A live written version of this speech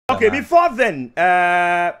Okay, before then,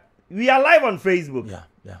 we are live on Facebook.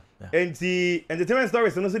 Yeah. And the entertainment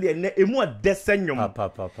stories and also the more desenyum.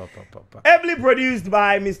 Heavily produced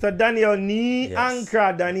by Mr. Daniel Ni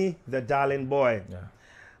Ankra Danny, the darling boy. Yeah.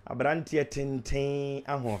 Abrantia Tintin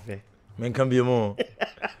Ahofe. Men can be more.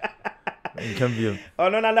 Men can be. Oh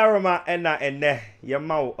no, Roma and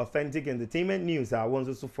Yamau authentic entertainment news. I want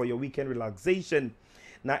also for your weekend relaxation.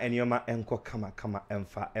 Na enyoma enko kama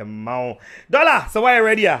emfa emma Dollar, so why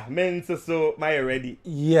ready men so my ready.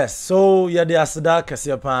 Yes, so yeah, the asda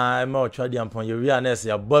kase pa emma otwade ampon ye realness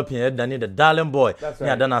ya bopin Danny the darling boy.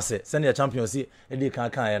 Ya dana say send your champions e dey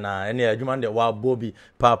kan na ene adwuma de wa bobi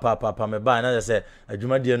pa me ba na say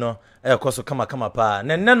adwuma de no e koso kama pa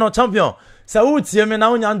ne no champion say wo tie me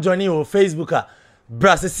na wonya join o Facebook a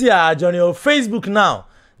Brasisia join o Facebook now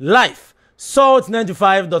live Salt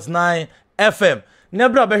 95.9 FM.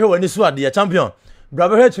 Nebra behe wani so ade champion bra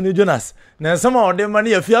behe tuni Jonas na nsama ode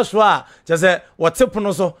mani afia so a chese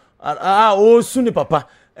wotepono so o su ni papa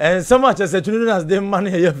nsama chese tuni Jonas de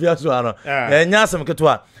mani afia so ano nya asem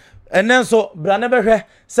ketwa enen so bra ne behe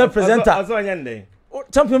se presenter aso nyande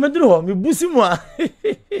champion meduru ho me busi mu a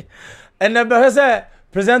enen behe se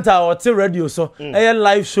presenter o te radio so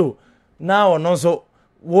live show na ono so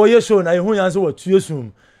wo ye show na ehun yan so watu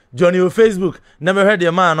esum Johnny o Facebook na behe de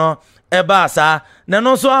man no eba sa na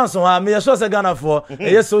no so anso ha me so se Ghana for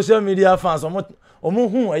social media fans omo hu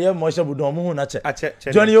mo shebudo omo hu na che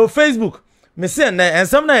Johnny o Facebook me se na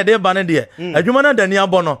ensam na de ba ne de adwuma na dani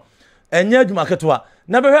abo no enye adwuma ketwa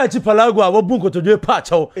na be hwa achipalago a wo bu nkotodwe pa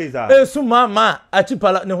chawo esu mama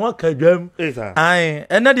achipala ne ho kadwam ai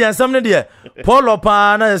ena de ensam ne de Paulo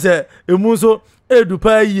pa na se emu so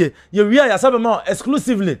edupa yie ye wi ya sabe ma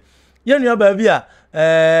exclusively ye nua ba bi a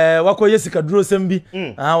wakoye sika duro sembi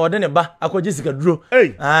wode ne ba akoje sika duro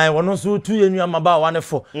wono so tu yenua maba wane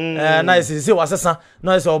fo na ese wasesa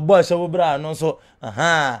na ese obo ahye wo bra no so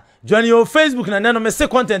join your Facebook na no me se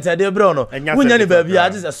content e de bra no wunya ne ba bia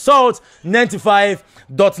just Salt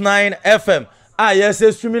 95.9 FM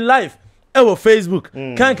yes streaming live ewo Facebook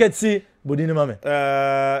kan kati bodini mame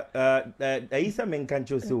Isa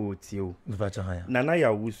menkancho so tio bacha haya nana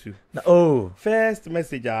ya wusu first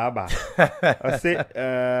message aba I say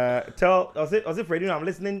tell Fredino I'm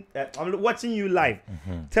listening I'm watching you live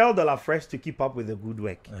tell Dollar Fresh to keep up with the good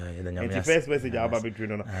work and the first message aba between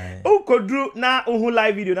no kodru na ohu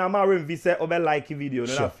live video na ma rem visa obe like video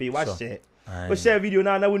no na fe wa share o share video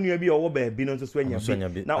na wonu abi owo ba bi no so anya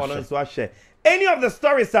bi na ono so share any of the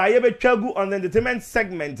stories are you tragu on the entertainment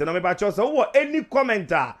segment and I'm about to so any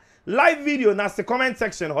commenter live video na the comment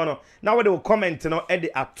section hono now we will comment no e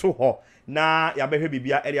dey ato ho na ya behwe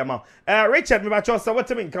bibia e dey am Richard me about to so what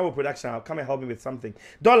me nka production come and help me with something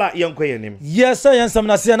Dollar yenko yenim yes sir yensam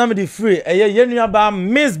na se na me dey free yenua ba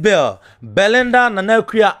Miss Bell Belinda na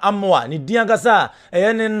akua amwa ni diangasa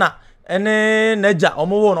ne na ene naja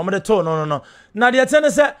omo no me dey to no na de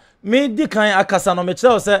tene se me di kan akasa no me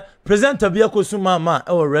kire se presenter bia kosu mama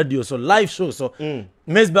e radio so live show so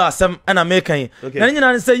Miss Bell asem na me kan na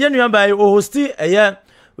nyina se yenua ba o hosti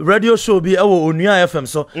radio show bi e onua FM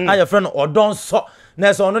so aye friend odon so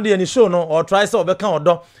na so no de ni show no or try so be kan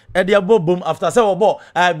odon e de abobom after say obo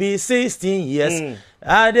I be 16 years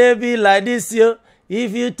I dey be like this yo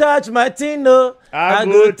if you touch my tin no I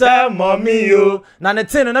go tell mommy yo na ne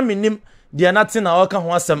tin no na minim dia natin na waka ho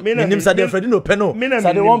asem minim sa de Fredino peno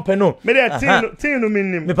sa de won peno me de tin no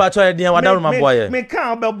minim me pa cho e dia wada roma boy me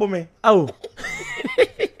kan obebo me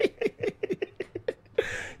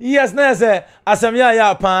yes na say asem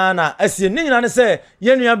ya pa na asie ni nyina ne say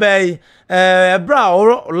yenua bai bra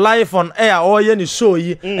live on air or ye ni show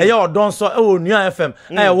yi ye odon so onua FM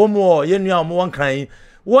wo mu yenua mo won kan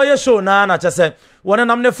wo ye show na chese wona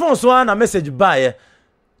nam ne phone so na message buy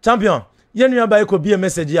champion yenua bai ko bi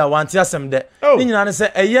message ya wanti asem de ni nyina ne say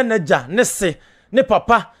eye naja ne se ne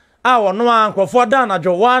papa wono ankofo da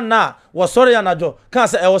anadwo wana wo sori anadwo kan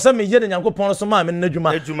say wo se me ye de nyankopon so ma me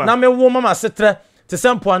nadwuma na me wo mama setre te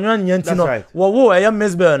sempo anwa nyanti no wo eye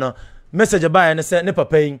Miss Bell no message buy ne say ne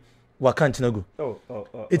papa yin wa kan chinago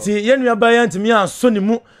iti yenua bai antimi anso ni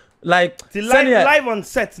mu like live on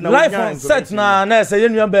set na say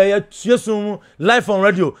yenua bai ya tuesum live on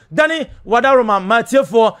radio Danny wadaroma matie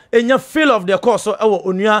for enya feel of the course so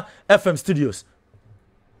onua FM studios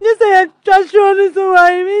you say just show so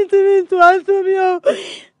I mean to answer me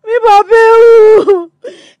papa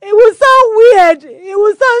it was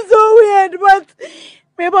sound so weird but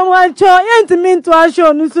people want to enter to a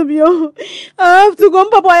show no so I have to go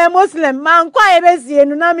papa I am Muslim man kwa be sie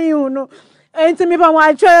no na me no enter me papa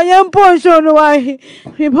want to yam pon show no why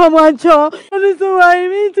people want to so I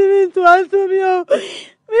mean to answer me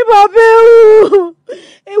papa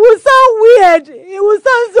it was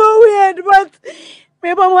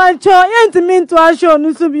one cho yent mean to show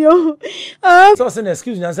no so bio. So say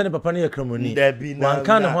excuse me answer papa na yakramoni. Wan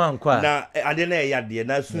kan ho ankwa. Na ade na ya de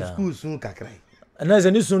na school soon kakrai. Na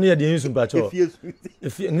ze ni sunu ya de yin sun pacho.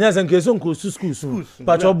 If nya san ke son ko school soon.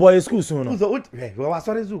 Pacho boy school soon no. So we wa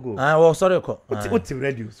sorry zugo. Wa sorry ko. What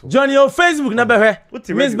radio so. Johnny your Facebook na behwe.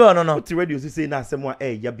 Miss Bell no no. What radio say na asem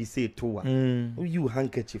ya be say to wa. You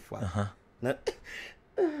handkerchief wa.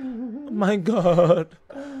 My God.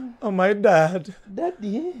 Oh, my dad.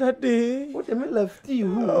 Daddy. What am I left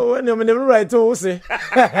you? Oh, when you're never right to say.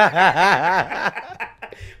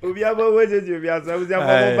 Yes.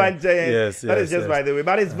 That is just by the way.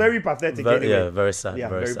 But it's very pathetic anyway. Yeah, very sad. Yeah,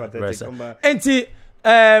 very pathetic. Very sad. Enti,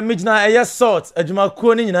 mijna aya salt, adwuma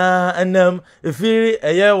ko ni nyina anam, efiri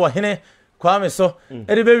aya wo hene kwame so.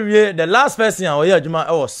 Ede be wie the last person a oya adwuma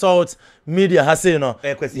e wo salt media ha say no.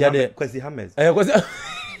 Kwesi Hammers. Kwesi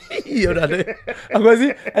yo dade.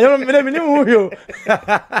 Kwesi ayo me ni mu yo.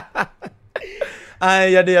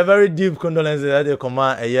 Yeah, they are very deep condolences that they come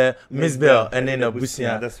out Miss Bell and then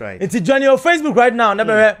Busia. That's right. It's join your Facebook right now.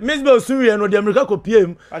 Never Miss Bell Suri and the America ko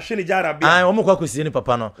PM. Ashini jara bi. I omo kwa kusi ni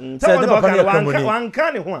papa no. Say the papa no kamoni.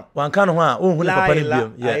 Wan kan ho a o hu ni papa ni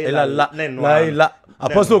PM. Yeah, la.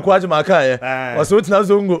 Apostle kwaje maka ye. Oso tina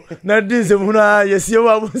zongo. Na din se hu na yesie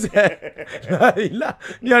wa bu se. La.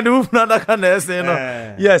 Ni ade hu na da kan na ese no.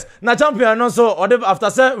 Yes. Na champion no so after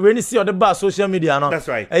say we ni see the bar social media no. That's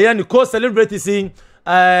right. Ni co celebrity seeing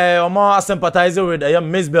omo sympathizer with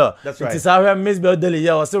Miss Bell. That's right. It is our Miss Bell daily.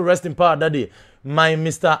 Yeah, was still rest in power that day. My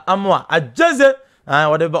Mr. Amwa Ajeze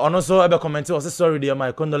whatever also ever commented was sorry dear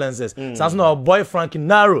my condolences. Sounds no boy Frank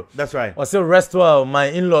Naro. That's right. Was still rest well my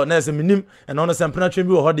in-law na se minim and on some penetration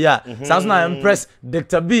bi ho dia. Sounds no impress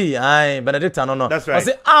Dr. B Benedict no. That's right. I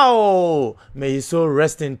say ow may he so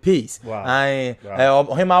rest in peace. Wow.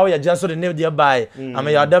 Him how ya just so the name there by I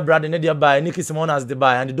mean your other brother ne there by Nikki Simon as the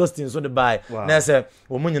buy and the Dustin so the buy. Na say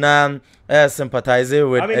wo mu nyina sympathize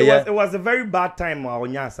with. I mean it was a very bad time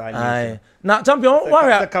on your side. Now champion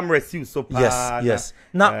the camera see so bad. Yes.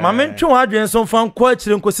 Now my men twa adwen so fan kwa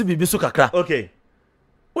chire nkosi bibi so kakra. Okay.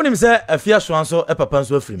 Unim say afia so anso e papa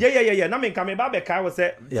so afrim. Yeah. Na me come ba be kai was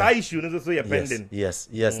say that issue no so you pending. Yes.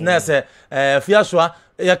 Na say afia so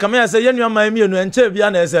ya come say ye nuama mienu enche bia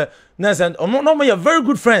na say no me very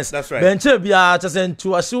good friends. That's right. Enche bia chase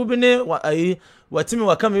ntu ase bi ne watimi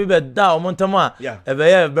wakame be da omontamo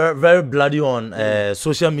a very bloody on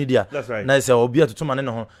social media. That's right. Na say obi atotoma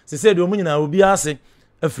ne ho se say de omunyina obi ase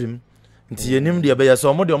afrim nti yenim de be ya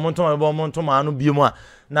so omo de omontoma anu biemu a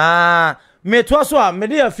na me to so a me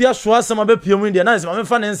de afia so asema be piemu de na say me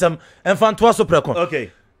fa ne nsem emfa to so preko.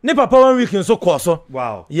 Okay. Ni papa 1 week in so course.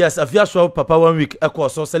 Wow. Yes, afia so papa 1 week e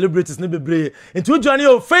course celebrities ne bebre. Into join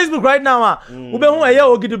your Facebook right now we be hu eye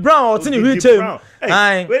Ogidi Brown or tini wheelchair.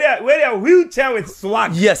 Hey, where they wheelchair with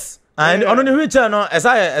swag. Yes. And on the wheelchair no as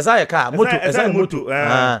I car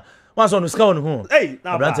moto. Once on scout no. Hey,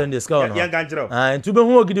 now brand the scout no. Young ganjiro. And to be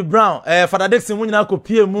hu Ogidi Brown Father Dixon hu nyina ko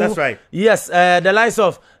pie mu. That's right. Yes, the likes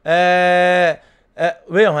of where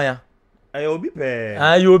ya. Obi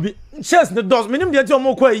pe. You be chess the does minim de ti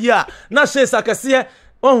omo kwa yi a na chess akase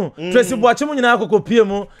Tracy Boache mu nyina akoko pie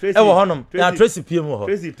mu e wo honom na Tracy pie mu ho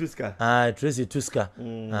Tracy Tuska Tracy Tuska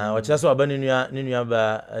o kira so aba ne nua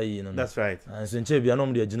ba ayi no. That's right. So nche bia no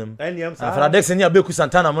mo de aginam Eniam sa Fradex ni abeku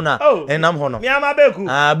Santana mu na enam ho no mi ama beku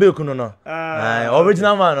beku no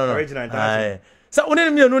original man no original so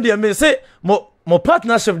onen mi anu de me say mo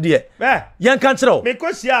partnership there yan kan kire me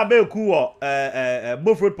ko sia abeku wo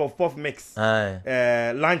both road puff mix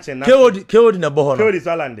lunch and KOD na bo ho no KOD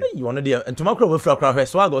Swalande you want there ntoma kro we fra hwe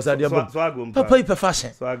swag o sa there swag papa hyper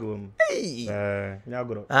fashion swag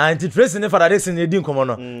nyagoro anti Tracy ne Fradex ne di nkomo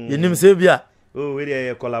no yenim se bia oh we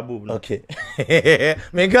dey collabo no okay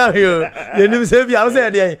me ga you yenim se bia o say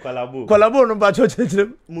there collabo no ba church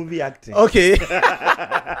movie acting okay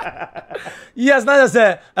yes na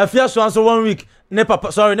say afia so anso 1 week ne papa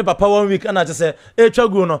 1 week ana say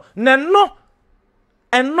etwagu no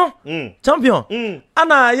eno champion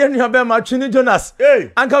ana ye nua be ma twini Jonas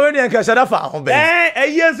anka we ne nka shada fa ho be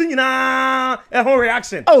yesu nyina ho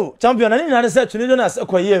reaction champion ani na say twini Jonas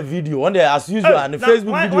akoye video on the as usual and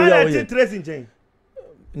Facebook video ya we tracing chain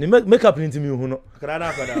ni makeup ni ntimi hu no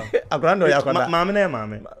akra no ya kwada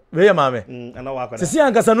mame we ya mame ana wa kwada sisi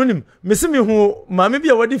ankasa no nim mesi mi hu mame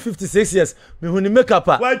bia wadi 56 years mi hu ni makeup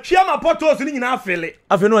a wa twia ma photos ni nyina afele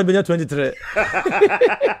no wa benya 23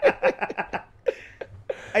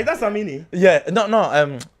 Hey, that's a mini. Yeah,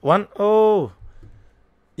 no.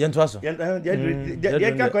 Yentuaso. Yentuaso.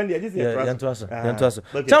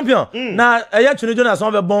 Champion. Na eya Twene Jonas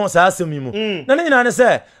on be bon sa asemi mu. Na ne nyina ne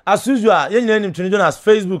se asuzua ye nyina nim Twene Jonas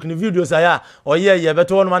Facebook ni videos aya oye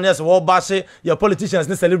beto no man se wo bash your politicians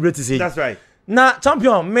ni celebrities. That's right. Na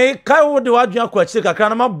champion me kai wo de wadua kwa chire kakra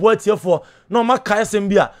na maboa tiefo na ma kai sem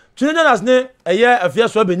bia. Twene Jonas ne eye afia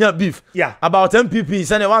so benya beef about MPP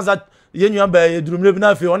say the ones that yenua ba edurumre bi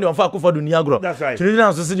na afi on de on fa akofo do ni agro. Twene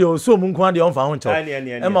Jonas so se de so mu nko ade on fa ho ncho.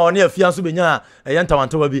 E ma on afia so benya eye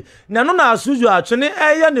ntawantawa bi. Na no na asuju atwene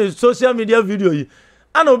eye ne social media video yi.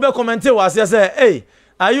 Ana obe comment wa say hey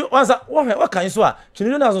are you once what can you so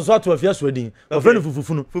Twene Jonas so ato afia so adin. Ofre no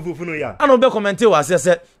fufufunu ya. Ana obe comment wa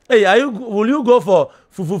say hey will you go for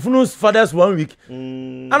fufufunu's father's 1 week?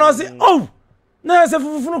 And I say oh na se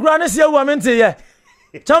fufufunu kra na se awu amente ye.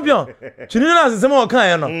 Champion Twene Jonas se mo kan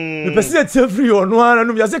ye no me pese tie free onu ana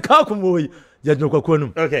no me say ka komo yi je no kwakwa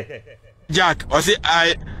num. Okay Jack I say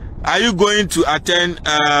are you going to attend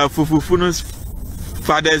fufufunu's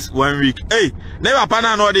father's 1 week? Hey never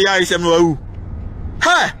pana no de ya isem no awu.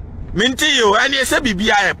 Ha minti yo and you say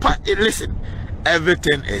bibia listen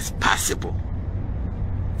everything is possible.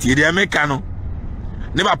 Ti de America no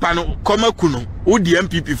never pana koma kuno o di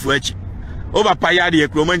MPP fu achi over paya de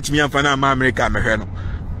ekroma ntimi amfa na America mehwe no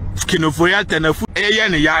skinofoya tenafu eye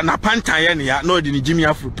ne ya na pantan ye ne ya no de ni Jimmy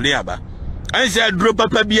Afro player ba an say draw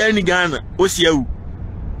papa bia ni Ghana o si awu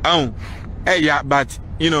ahun ya but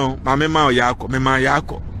you know mama ma o ya akọ me ma ya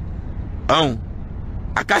akọ ahun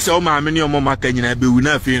akase o ma me ni o mo maka nyina be wu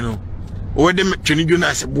na afi no o de Twene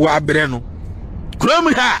Jonas bo abre no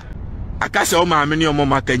krom ha akase o ma me ni o mo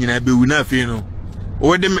maka nyina be wu na afi no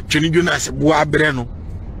o de Twene Jonas bo abre no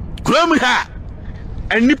krom ha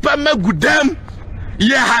anipa magudam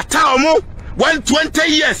ye hata omo 120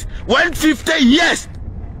 years 150 years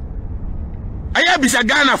aya bisa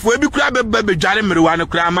Ghana fo ebi kura be dware mrewa no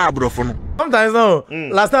kura ma abrofo no. Sometimes no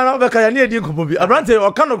last time I can near the compobi abrante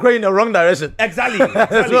or kind of cry in the wrong direction. Exactly.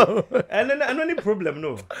 And any problem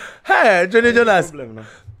no. Hey Twene Jonas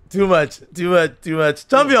too much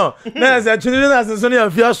champion na say Twene Jonas so near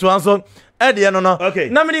fear so e de no no. Okay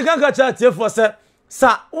na me kan ka chat here for say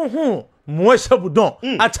sa mo shabudon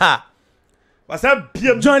ata what's up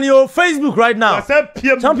PM join your Facebook right now. What's up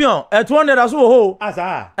PM champion at 200 as ho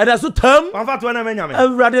asa e da so tam one fa 200 me nyame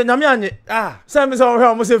awrade nyame anye say me so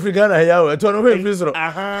ho mo say free Ghana here o to no ho free soro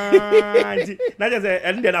na just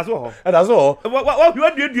and there so ho e da so ho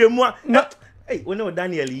what do mu hey we know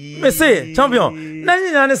Daniel me say champion na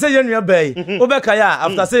nyanya ne say yenua bay obeka ya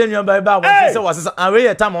after say yenua bay ba won say was we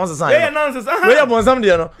ye time on say we nonsense we ye bonsam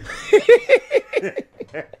de no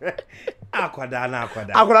akwada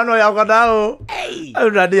no ya akwada o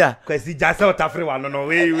awrade ya kwesi jase otafre wa no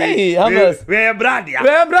we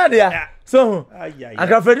bradia so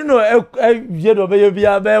Asante Fredino ye do be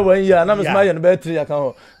bia be 1 year na me so ma ye no be 3 aka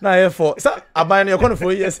ho na ye 4 sa aban no ye kono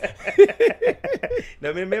 4 years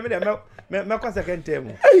na me kwa second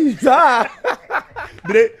term sa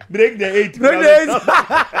break the 8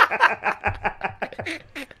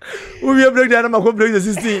 we break the na ko break the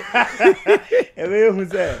 16 we hu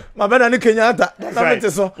say ma be na ni Kenyatta na me te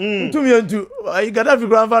so ntumi entu I Gaddafi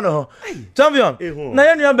grandfather no champion na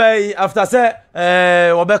ye nua be after say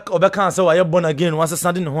obeka say we born again once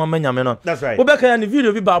standing ho amanyame no that's right obeka ya ni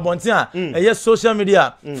video bi ba bonten a ye social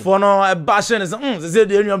media for no bashing say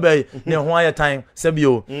de nua be ne ho aye time say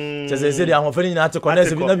bio say de ahofani nyina ate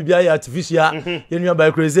connect bi na bibia ya artificial ye nua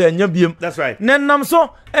be crazy enya biem that's right nenam so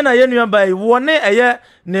na ye nua be wone eye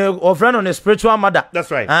ne ofrano on a spiritual mother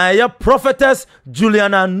that's right ya prophetess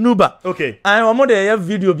Juliana Nuba okay I omo de ye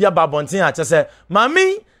video bi ba bonten a che say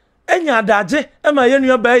mami enya daje e ma ye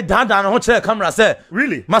nua be dada no ho kire camera say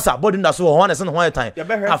really masa body nda so ho na se no ho time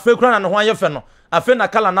afa kura na no ho aye fe no afa na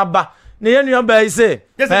kala na ba ne ye nua be say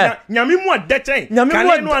nyame mu adechen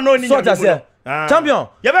kale no ano ni nyame champion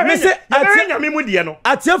me say nyame mu de no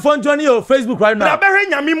atie phone join your Facebook right now be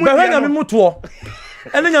nyame mu to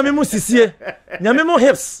ene nyame mu sisie nyame mu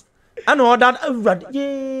hips ana order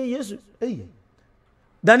yes hey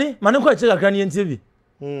Dani mane ko cheka kan yentie bi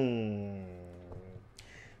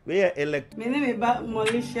we elect me ne ba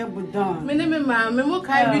Malaysia budan me ne me ma me mo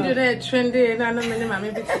kai video na trendy na no me ne ma me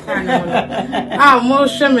bi kan no mo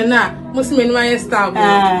hwe me na mo se me no aye style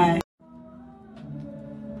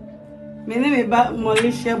me ne ba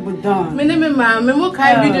Malaysia budan me ne me ma me mo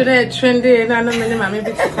kai video na trendy na no me ne ma me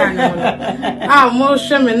bi kan no mo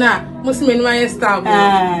hwe me na mo se me no aye style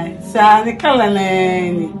sa ne kala na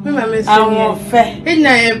ni me ma me so mo fe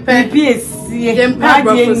ina ye pe PS ye mpa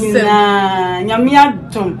bro for nyame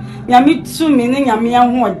adom nyame tu me ne nyame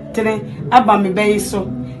ahoɔdere aba me bɛyi so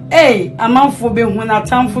amanfo be hu na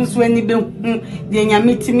tamfo so ani be hu de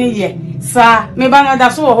nyame timi ye sa me ba na da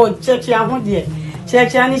so wo ho cheche aho de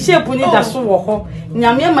cheche ani shape ni da so wo ho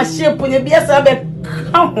nyame ma shape ni bia sa be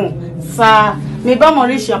ka ho sa me ba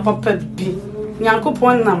Mauritia papa bi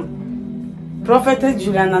nyankopon nam prophet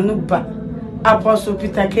Juliana no ba apostle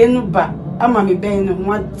Peter Kenu ba ama me ben no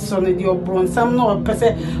ho so no de obron sam no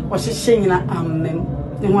pese wo hye nyina amem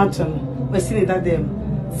ne ho ato no wasi ni da dem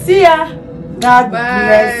see ya. God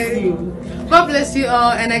bless you. God bless you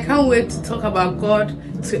all, and I can't wait to talk about God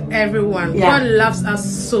to everyone. Yeah. God loves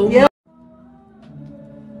us so much.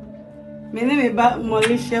 My name is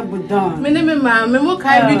Mauritia Budon. My name is Ma. Me mo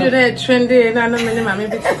kai video na trendy na no me name me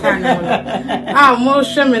biti kan no. Mo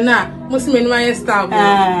hwe me na mo si me nwa style.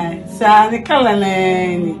 Sa ne kala na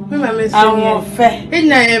ni. Me ma me so. Awon fe.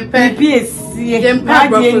 Ina ye pe. PS ye. Ye pa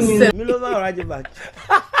bro for se. Me lo ba raje back.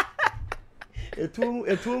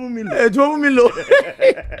 Etu milo.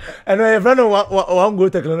 And I have run one go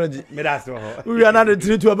technology. Me that's all. We are not a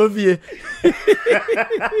 3 to above here.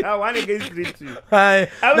 1 against 3 2. Hi.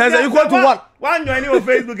 There's a equal to 1. One joining on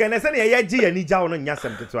Facebook and I said yeah G and Nija on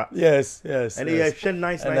Yasam to Yes. And they share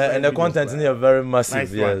nice and the content in here very massive.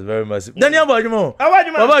 Nice yes, one. very massive. Daniel Bajimo.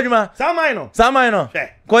 Abajima. Samaino.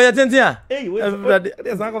 Koya tentia. Hey,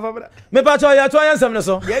 there's not go for Me pacho ya to ansem no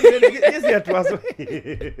so. Yes, yeah, to us.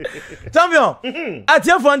 Champion. At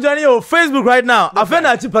your phone joining your Facebook right now. Afena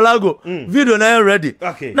Archipelago video na ready.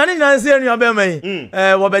 Okay. Na ni na se enu abema yi.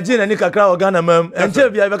 Wo beji na ni kakra organa mam. Enche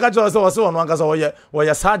bia be ka cho so no ankasa wo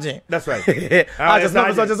ya sergeant. That's right. Just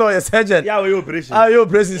a surgeon. Yeah, we operation. You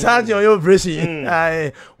operation. Sergeant, you operation.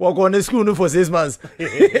 I work on the school for 6 months.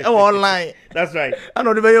 Online. That's right. I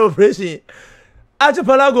know the way operation.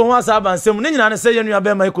 Archipelago wants to have some. Nina and say you are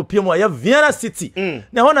my copium. You Vienna City.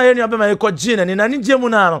 Now, when I hear you about my cogin and in any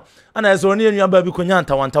Gemunano, and I saw near your baby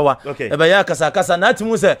Kunyanta Wantawa. Okay. Ebayaka Sakasa,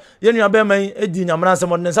 Natimuse, you are by my Edina Manasa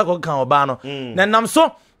Modensako Obano. Then I'm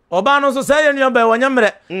so. Obano so say you be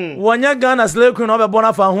wanyamre wanya Ghana slave queen obe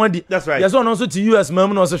bona fa hwadi. That's right. Yes on so to US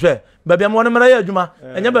mam no so hwe babia mo mra ya adwuma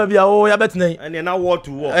enya babia wo ya betena and na war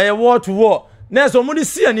to war war to war na so mo di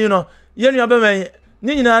si ani no ye nua be man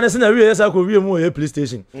ni nyina na se na wie yesa ko wie mu police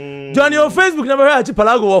station join your Facebook na be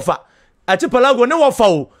Archipelago wofa Archipelago ne wofa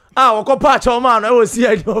o wokopa cha o ma no e wo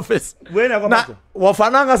CID office we na wofa wofa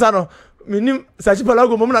na ngasa no minim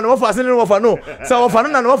Archipelago mom na wofa ase ne wofa no sa wofa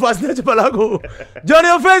na wofa ase Archipelago join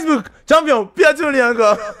your Facebook champion Piatu ni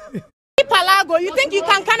anko Archipelago, you think you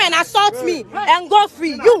can come and assault me and go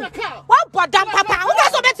free? You what bodam papa who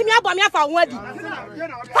does so bet me about me for wadi how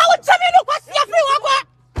would tell me no kwasi free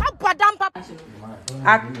what bodam papa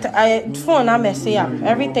phone I mess up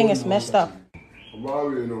everything is messed up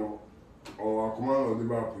about you know or command of the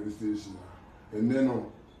police station and then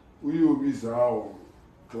we will be so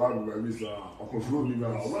club visa or control visa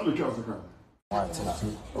what the council can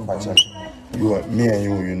you are me and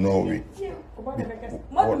you know it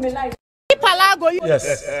Archipelago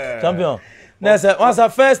yes champion there's once a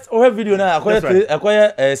first video now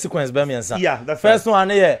acquire sequence by me and yeah the first one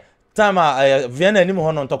yeah time Vienna ni mo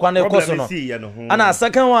hono ntokwa na ekoso no ana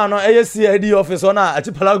second one no CID office on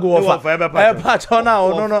Archipelago offer patch on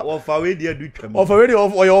no offer we dey do twam offer we dey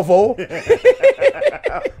offer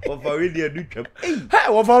offer we dey do twam hey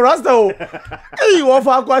offer rasta o hey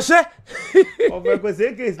offer akwahye offer ko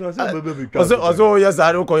say case no so bebe bi twam also yes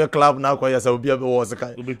I ko club na ko yes obi wo se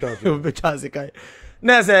kai obi chance kai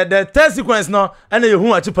na say the third sequence no ana ye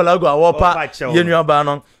hu Archipelago awopa ye nuaba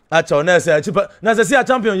no acho na say na say a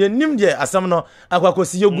champion ye nim de asam no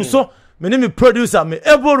akwakosi yeguso me ni me producer me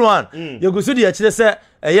able one yeguso de akire say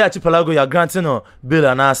ye Archipelago ya granting no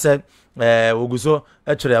bill na say woguso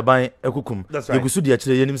akire aban ekukum yeguso de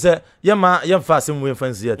akire ye nim say ye ma ye fa asem we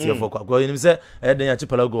fans ye tie for kwa ye nim say den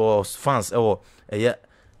Archipelago fans ewo ye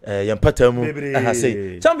patamu aha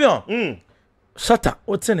say champion Shata,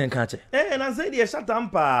 what's in catch? And I say, dear, shut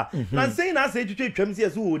up, and saying, I say to Trim,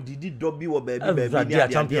 yes, who did Dobby or baby,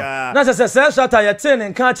 champion. That's a say, Shata, you're 10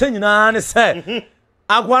 and catching, and say,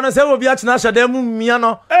 I want to say, will be at Nasha Demu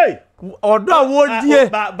Miano, eh, or do a word, dear,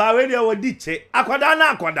 Bavaria or Ditche,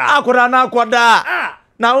 Aquadana, Aquada.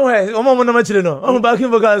 Now, Omo no machino. Oh, back in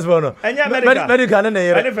Bogas Bono. And ya medical and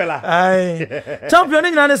a fella. Aye. Champion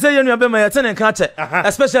in an say you be my 10 and catch,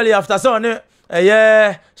 especially after so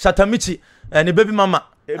Shatamichi. And the baby mama,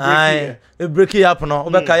 aye, break it up no,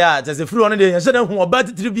 Obekaya, there's a fruit on the day, and said, who about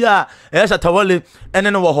the tribia, Shatawale, and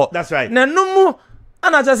then over. That's right. No more,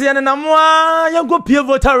 and I just say, and I'm young go peer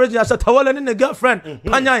voter, Shatawale and the girlfriend,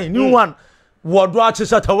 Panya, new one. What watch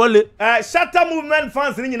Shatawale? Shatta movement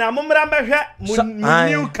fans in a moment,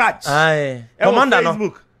 new catch. Aye,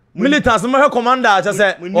 Commander, militants mo commander just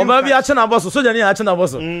say oba bi a che na boss soldier ni a che na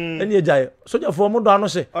boss eni ejai soldier for mo do ano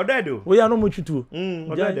hye odedo we ya no mo twutuo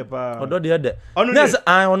odede pa odode ede yes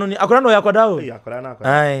I ono ni akora no ya koda o akora na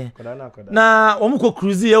na omo ko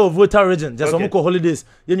cruise ye o voter region just omo ko holidays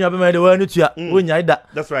ye nua be ma de wa ni tua we nya ida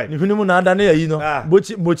that's right ni hunu mu na ada na yayi no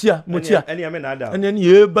mochia eni ame na ada eni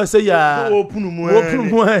ye ba se ya opunu mu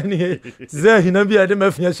ni ze hina bi ade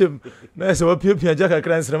ma fia shem na se wa pia jaka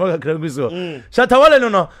kran sre ma kakra guso Shatawale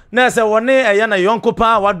no na se woni eya na yonko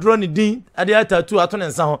pa wadro ni din ade atatu ato ne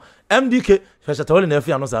nsa ho MDK Shatawale na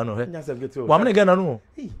afia no sa no he wa mne ge na no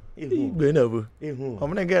gbe na bu wa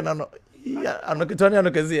mne ge na no ano kitoni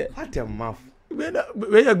ano kezi what a mouth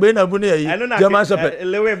gbe na bu ne yi German shepherd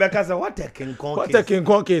lewe be ka say what a king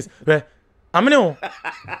kong case we amne o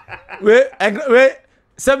we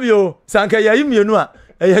sabio sanka yayi mienu a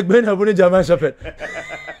gbe na bu ne German shepherd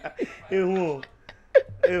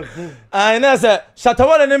I know say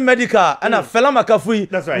Shatawale in medical and a fella makafui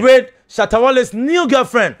with Shatawale's new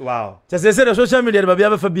girlfriend. Wow. Just they say the social media baby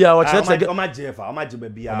have fabia or church like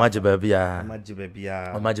Omaji babia.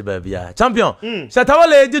 Champion.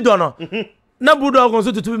 Shatawale did dono. Na Bulldog go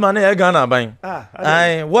to be man e Ghana ban.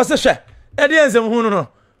 I what's a share. Ediensem hu no.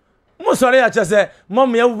 Mo sorry a che say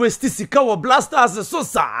mom ya waste sika wo blasters so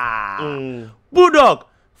sa. Bulldog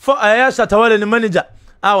for Shatawale the manager.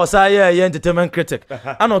 I was a entertainment critic.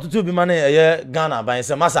 I know to be money a Ghana by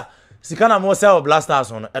some massa. Sikana mo sell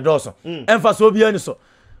blasters on a dozen. Emphasis will be any so.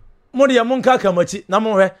 Modia Monka Kamachi,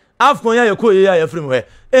 Namohe, Afcon ya Koya from where.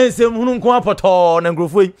 And some Hununqua Poton and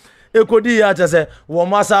Grofui. Ekodia just say,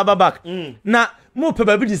 Wamasa Babak. Na mo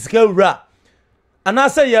probably scale ra. And I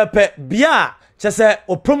say, ya pet Bia, just say,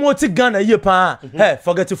 or promote Ghana ye pa. Hey,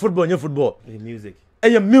 forget your football, your football. Music.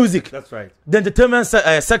 And your music. That's right. The entertainment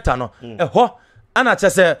sector, no. Ana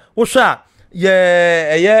chese usha ye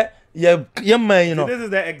man, you know. So this is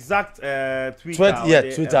the exact tweet.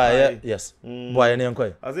 Twitter, yes. Boy,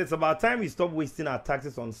 I say it's about time we stop wasting our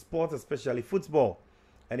taxes on sports, especially football,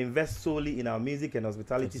 and invest solely in our music and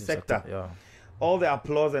hospitality sector. Yeah. All the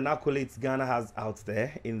applause and accolades Ghana has out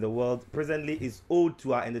there in the world presently is owed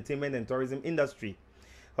to our entertainment and tourism industry.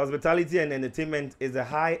 Hospitality and entertainment is a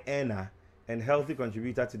high earner and healthy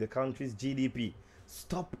contributor to the country's GDP.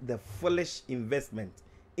 Stop the foolish investment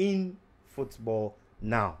in football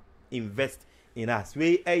now. Invest in us.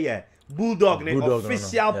 We Bulldog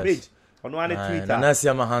official page on one Twitter.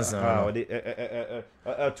 Nanasiama Hansen.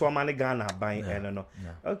 To Ghana buying no.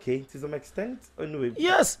 Okay, to some extent. Anyway,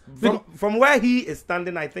 yes. From where he is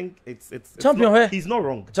standing, I think it's champion. Not, he's not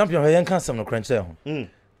wrong. Champion. He can't some no crunch there.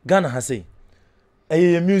 Ghana has say,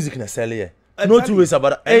 music na sell here. No two ways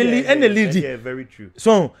about it. And the lead. Yeah, very true.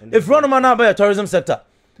 So, if you want to buy a tourism sector,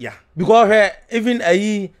 yeah, because even a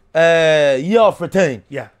year of return,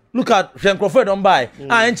 yeah. Look at Crawford don't buy.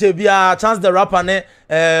 Ain't be a chance the rapper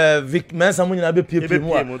Vic Mensa Munina be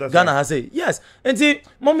people. Ghana has say yes. And see,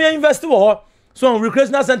 mommy invest so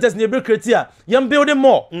recreational centers near criteria. Young building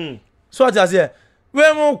more. So I just say,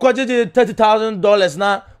 we mo kwaje $30,000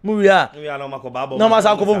 na muria. We are no makobabo. No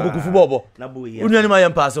masa ko bon kufu bobo. Na buye. Unu ani ma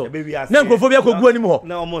yem paso. Na nkrofobia ko gu ani mo.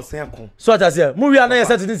 Na almost senko. So I just say, muria na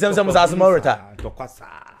yesa tin sem asmorita. Tokwasa.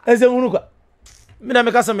 Eze unu kwa. Me na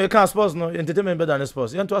me kasa me kan sports no entertainment better than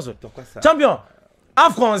sports. Yen to aso. Champion.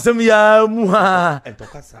 Afcon sem ya muha.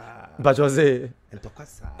 Entokasa. Ba chose.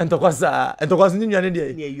 Entokasa ni nyane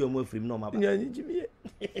de. Ni eyi omo afrim no ma ba. Nyane jimi.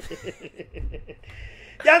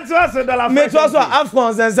 Dollar Fresh. Me to aso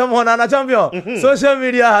Afcon sem na champion. Social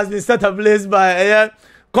media has been set ablaze by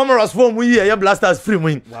Comoros form we here blasters free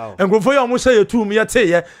win. And go for you almost say 2 me te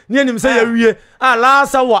ye. Ni anim say ye wie.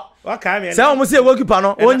 Last hour. Waka me. Say almost say goalkeeper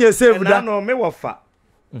no. Onye save da. No me wo fa.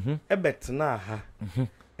 E bet na ha.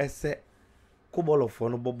 Ese Kobolo for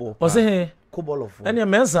no bobo. O say Kobolo for. Any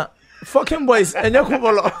mensa fucking boys enye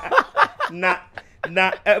Kobolo.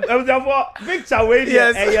 Na picture wey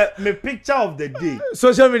yes. Me picture of the day.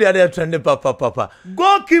 Social media they trending papa.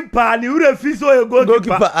 Goalkeeper ni ure fi so e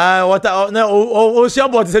goalkeeper. What na o share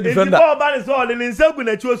ball say defender. The ball ban so the nsegun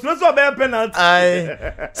na chuo so be penalty.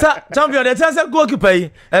 Sir champion the chance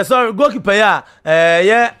goalkeeper sorry goalkeeper ya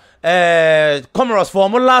Comoros for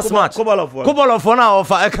last match. Kobolo for na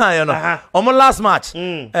offer e kan you know. Last match.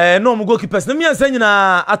 No mo goalkeepers na me answer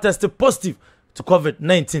nyina attest positive to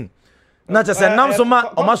COVID-19. Na just say nam so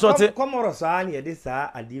ma o ma short Comoros an ye this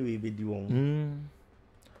ade we be di won.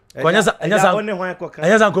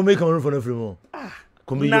 Anyasa ko make Cameroon for no free mo.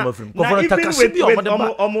 Ko me you free. Ko for takashi bi o mo de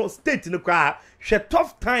ba. Omo state no kwa she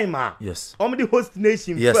tough time yes. Omo the host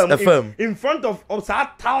nation in front of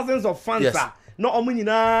thousands of fans no omo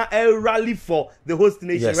nyina rally for the host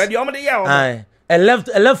nation. Yes. Ready omo the year. a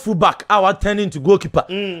left full back our turning to goalkeeper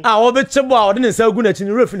obe chebo a ode ne sa gu na chi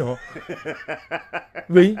ni refi ne ho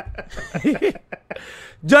we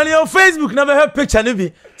Johnny on Facebook na be have picture ne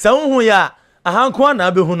bi sa hu ya ahanko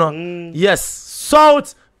na be hu no yes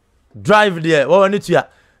Salt drive there we want to ya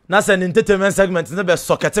na say entertainment segment na be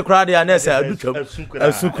socket crowd ya na say adutwam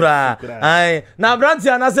asukra ai na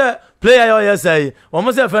brantia na say player yo say o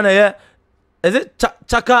mo say fe na ye is it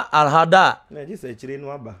Chaka Alhada na ji say chire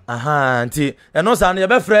no aba nti eno sa na ye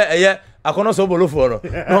be frɛ eye akono so bolofo no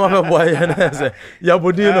no ma be boy na say ya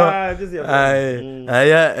bodi no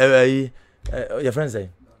ai your friend say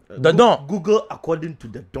the don Google according to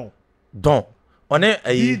the don on it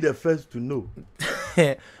be the first to know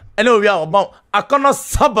Hello, we are about Akono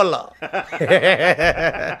Sabala.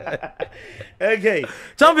 Okay.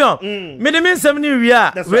 Champion, me the mean 70 we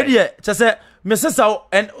are ready. Just say, Mrs.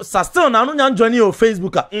 and still now no join your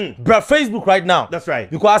Facebook. Bra Facebook right now. That's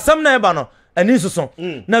right. Because some neighbor no and this song.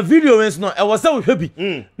 Na video is no. I was so happy.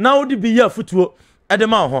 Now the be here footwo at the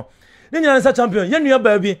mouth. Then you say champion, you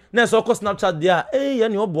baby. Na so ko Snapchat dia. Eh,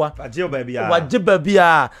 you boa. Waje baby ah. Waje baby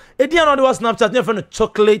ah. E dia no dey was Snapchat na friend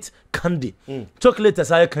chocolate candy. Chocolate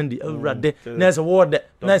asaya candy. Awurade. Na so word.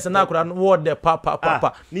 Na so na akura word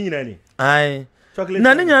papa. Ni nyina ni. Ai. Chocolate.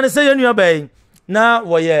 Na ni nyina say you baby. Na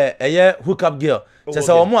wo ye hook up girl.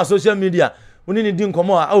 Say wo mo social media. Woni ni di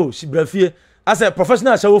nkomo a oh she brafie. As a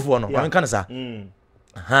professional showfo no. I kan sa.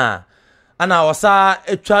 Aha. Ana wasa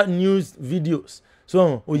etwa news videos.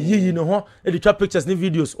 So oyiyi no ho e dey twa pictures ni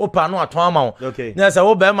videos opa no aton ama wo na say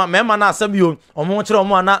wo be ma na asem yo omo kire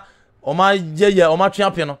omo na omo ye omo atwe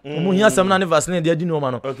ape no omo hia asem na ne vaseline dey adi no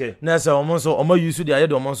ma no na say omo so omo use dey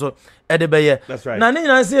ayede omo so e dey be ye na ne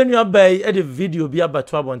nyina say enu abai e dey video bi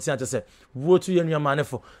abato abonti a say wo tu ye enu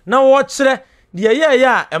amanefo na wo kire dey ye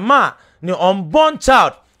ya e ma ne unborn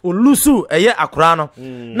child olusu eye akora no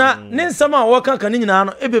na ne nsem a wo kan kan nyina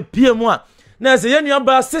no e be pie mu a na say ye enu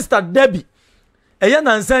abai sister Debbie eye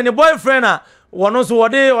nansan ne boyfriend a wono so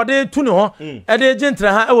wode tu ne ho e de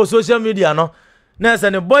gentra ha e wo social media no na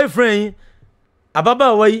say ne boyfriend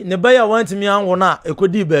ababa wai ne baya wantimi anwo na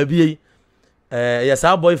ekodi baabi yi yes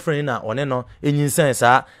our boyfriend na one no enyinsan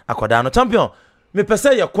sa akoda no champion me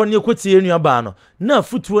pese ye kone ekotie enu aba no na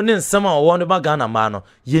futuo ne nsem a wo no ba Ghana ma no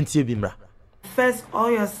yentie bi mra confess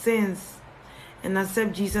all your sins and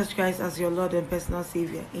accept Jesus Christ as your Lord and personal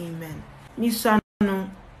Savior. Amen. Nisano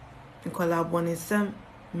Nkola bonisem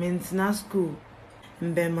mentina school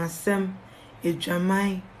mbemasem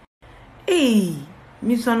edwamai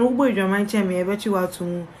Nisano ubo edwamai chemi ebechi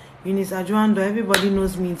watu Eunice Adwando everybody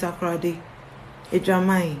knows me in Takrade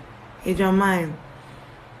edwamai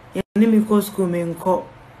yanimi ko school menko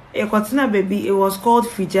ekotina baby it was called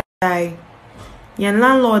Fijai yan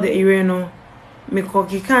landlord Ireno me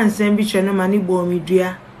koki kan sembi cheno mani bo mi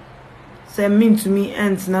dua se mean to me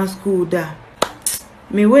ent na school da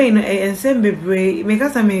me wey no e ensem bebre me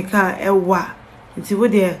kasa me ka ewa nti wo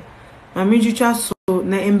de mami jutwa so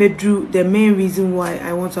na embedru the main reason why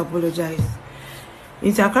I want to apologize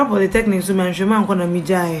nti Accra Polytechnic so man hwema nko na mi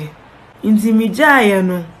jae nti mi jae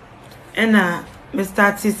no ena me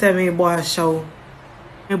start se me bo ashawo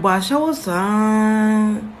sa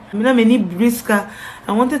me na me ni briska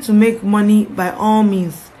I wanted to make money by all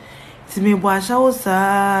means nti me bo ashawo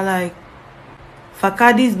sa like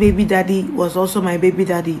Fakadi's baby daddy was also my baby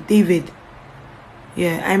daddy, David.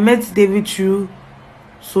 Yeah, I met David through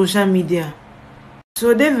social media.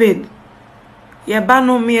 So David,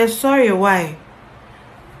 no me sorry why.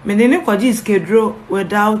 Me didn't kwaji schedule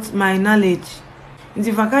without my knowledge.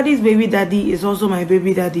 Nti Fakadi's baby daddy is also my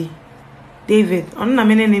baby daddy, David. Onna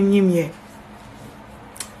me name him here.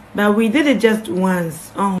 But we did it just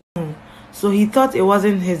once. So he thought it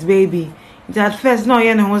wasn't his baby. At first, no,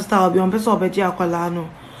 yeah, no, style be on person obeji akwala no.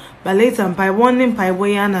 But later, by warning, by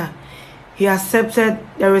boyana, he accepted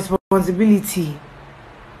the responsibility.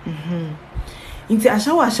 Into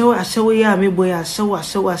ashawo ya me boy,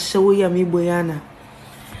 ashawo ya me boyana.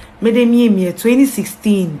 Made me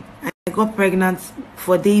 2016. I got pregnant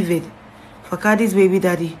for David, for Cardi's baby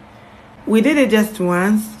daddy. We did it just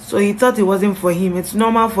once, so he thought it wasn't for him. It's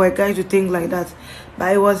normal for a guy to think like that,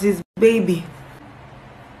 but it was his baby.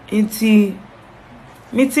 Inti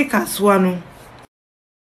miti kaswanu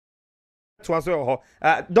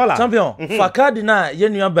dollar champion Fakadi na ye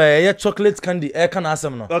nua ba ye chocolate candy e kana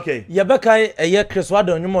asem no okay ye beka ye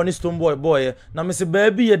Criswado nyumo ni Stone boy na me se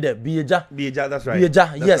baby ye de bieja that's right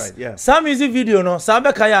yes right, yeah. Some music video no sa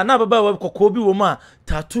beka ya na baba we kokko bi wo ma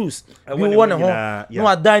tattoos bi won ho no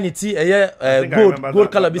identity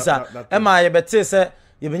gold color bisa e ma ye bete se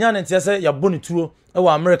ye benya ne ntia se ya boni tuo e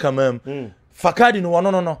wa America mam Fakadi no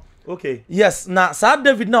no okay yes na sa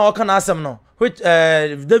David na o kana asem no which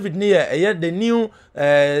David near the new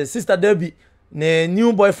sister Debbie ne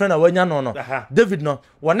new boyfriend awanya no David no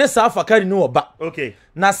one sa Fakadi no oba okay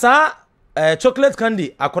na sa chocolate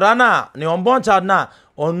candy akora na ne unborn child na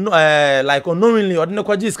on like unknowingly odne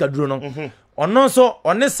kwaji skaduro no ono so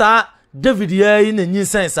one sa David ye na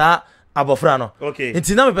nyinsen sa abofra no okay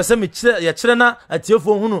enti na me pese me ye kire na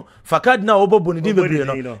atiefo hunu Fakadi na obobo ni din bebre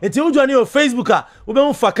no enti udwane o Facebook a wo be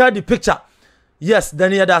hu Fakadi picture. Yes,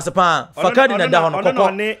 then you that's a Fakadi na da hono koko.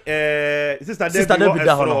 Sister David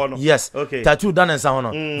da hono. Yes. Okay. Tattoo done and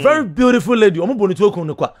hono. Very beautiful lady. Omo boni to okun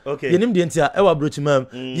no kwa. Okay. Yenim de ntia e wa brochi mam.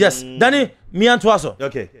 Yes. Danny me anto aso.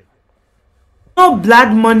 Okay. No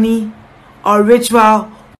blood money or ritual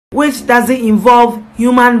which doesn't involve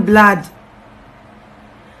human blood.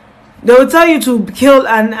 They will tell you to kill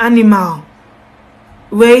an animal.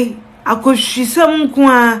 They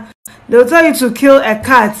will tell you to kill a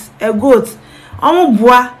cat, a goat.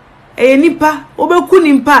 Nipa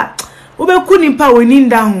winning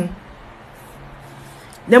down.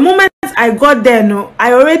 The moment I got there, no,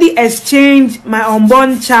 I already exchanged my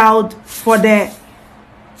unborn child for the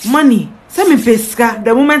money.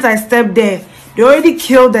 The moment I stepped there, they already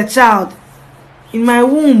killed the child in my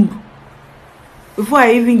womb before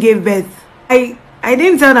I even gave birth. I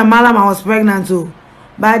didn't tell the madam I was pregnant too,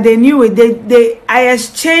 but they knew it. I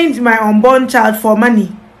exchanged my unborn child for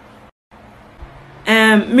money.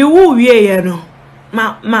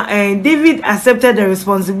 David accepted the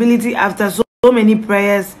responsibility after so many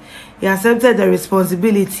prayers. He accepted the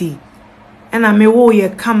responsibility, and I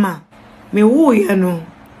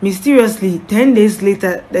mysteriously 10 days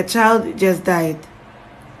later the child just died.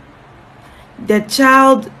 The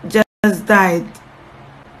child just died.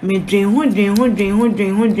 Me dream who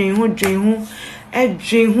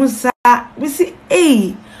see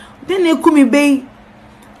hey then they could be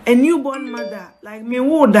a newborn mother like me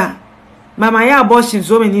woulda. Mama ya abortion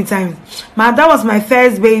so many times. But that was my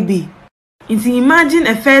first baby. Imagine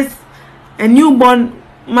a newborn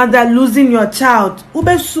mother losing your child.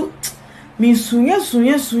 Ubesu me sunya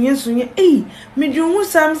hey me dream who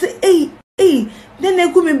sam say hey then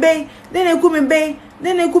they could be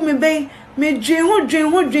me dream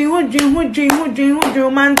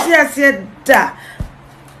man said that.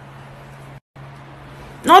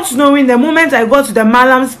 Not knowing the moment I got to the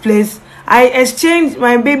Malam's place, I exchanged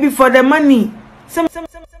my baby for the money.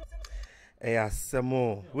 Yes,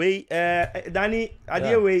 more. Wait, Danny,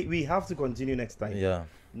 we have to continue next time. Yeah.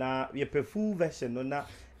 Now, we have a full version on that.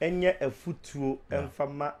 And yet a foot to and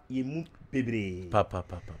fama ye move baby. Papa.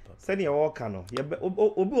 Send your walk cano.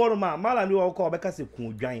 Obi one ma mala no walk because it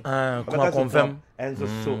could join. Confirm. And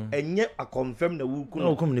so and yet I confirm the woo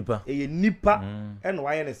come nipa. A nipa and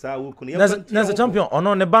why and a woo kun. There's a champion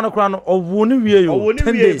on the banner crown of one year.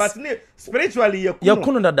 10 days. But spiritually, you're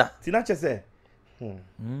Kunada. Tinacha say.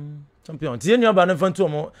 Champion. Tien your banner fan to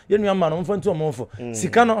more. Yen man on fan to more for.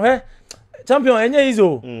 Sikano, eh? Champion, enye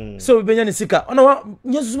izo. So we be sika. Ono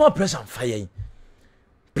yes more pressure and fire.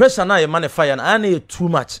 Pressure na man fire na na too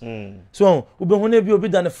much. So we be hone bi obi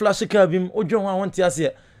da ne flash car bim odwo ho awonte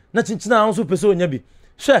ase. Na chinchina an so pese onya bi.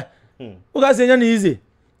 Hwe. O ga se enya na easy.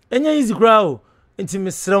 Enya easy kra o. Enti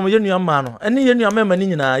mesrem ye nua ma no. Ene ye nua mema ni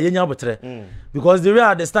nyina ye nya botre. Because the way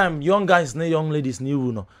at this time young guys na young ladies ni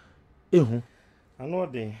wu no. Ehu. Ano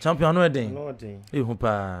den. Champion ano den. Ano den. Ehu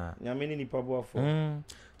pa. Nyame ni nipa bo afo.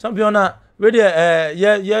 Champion na we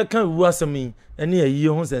ye kan wu asemi ene ayi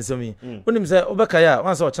ho sensemi onim say obeka ya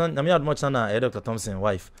wan say ochan nyame admo chan na Dr. Thompson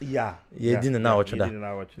wife yeah ye din na ochda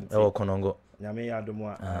e wo konongo nyame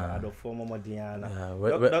admo adofo momodiana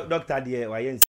doctor de wa